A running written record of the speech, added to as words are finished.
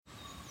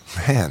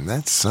Man,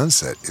 that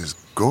sunset is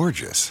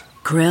gorgeous.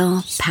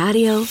 Grill,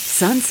 patio,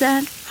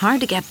 sunset.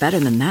 Hard to get better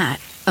than that.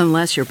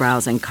 Unless you're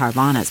browsing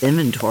Carvana's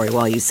inventory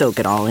while you soak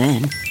it all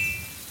in.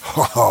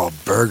 Oh,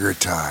 burger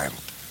time.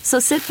 So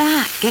sit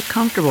back, get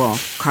comfortable.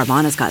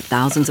 Carvana's got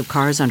thousands of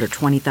cars under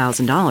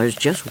 $20,000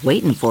 just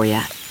waiting for you.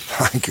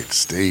 I could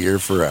stay here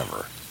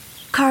forever.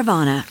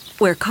 Carvana,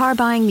 where car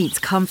buying meets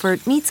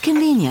comfort meets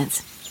convenience.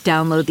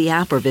 Download the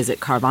app or visit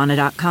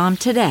Carvana.com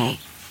today.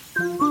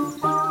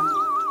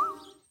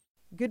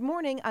 Good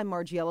morning, I'm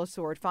Margie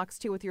Yellowsword, Fox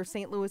 2 with your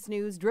St. Louis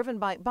news, driven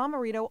by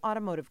Bomarito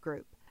Automotive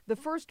Group. The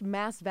first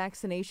mass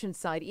vaccination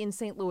site in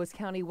St. Louis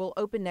County will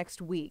open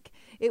next week.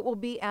 It will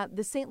be at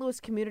the St. Louis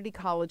Community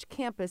College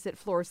campus at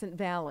Florissant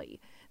Valley.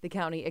 The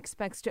county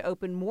expects to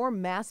open more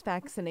mass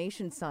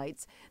vaccination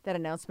sites. That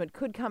announcement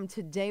could come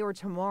today or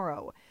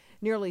tomorrow.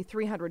 Nearly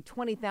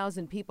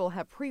 320,000 people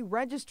have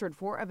pre-registered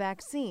for a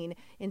vaccine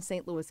in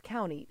St. Louis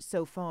County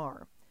so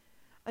far.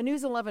 A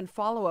News 11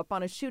 follow-up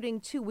on a shooting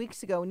 2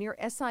 weeks ago near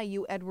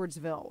SIU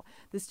Edwardsville.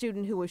 The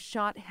student who was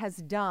shot has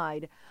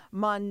died.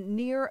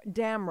 Monir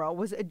Damra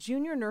was a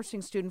junior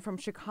nursing student from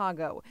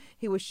Chicago.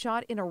 He was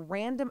shot in a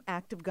random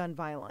act of gun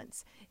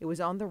violence. It was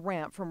on the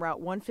ramp from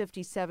Route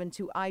 157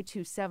 to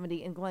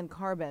I-270 in Glen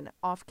Carbon,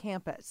 off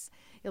campus.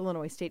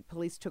 Illinois State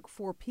Police took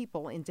 4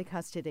 people into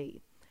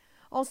custody.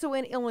 Also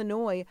in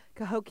Illinois,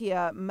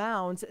 Cahokia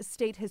Mounds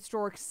State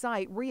Historic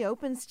Site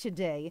reopens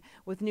today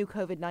with new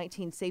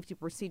COVID-19 safety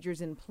procedures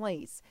in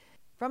place.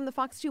 From the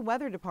Fox 2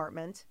 Weather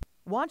Department,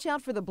 watch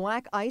out for the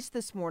black ice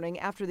this morning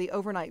after the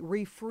overnight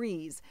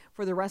refreeze.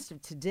 For the rest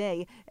of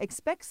today,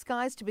 expect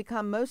skies to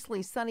become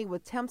mostly sunny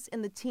with temps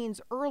in the teens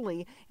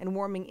early and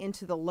warming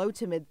into the low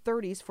to mid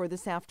 30s for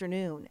this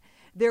afternoon.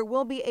 There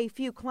will be a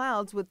few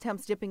clouds with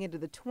temps dipping into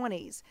the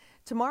 20s.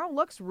 Tomorrow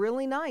looks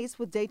really nice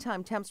with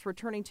daytime temps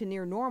returning to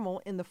near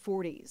normal in the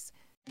 40s.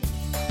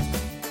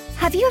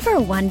 Have you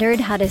ever wondered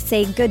how to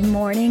say good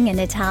morning in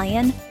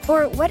Italian?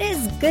 Or what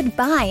is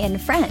goodbye in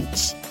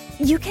French?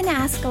 You can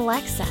ask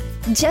Alexa.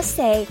 Just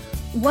say,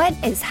 what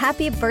is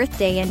happy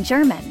birthday in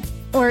German?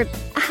 Or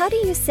how do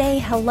you say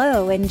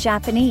hello in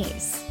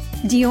Japanese?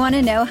 Do you want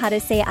to know how to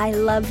say I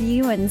love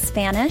you in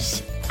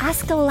Spanish?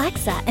 Ask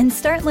Alexa and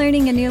start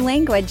learning a new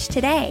language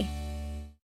today.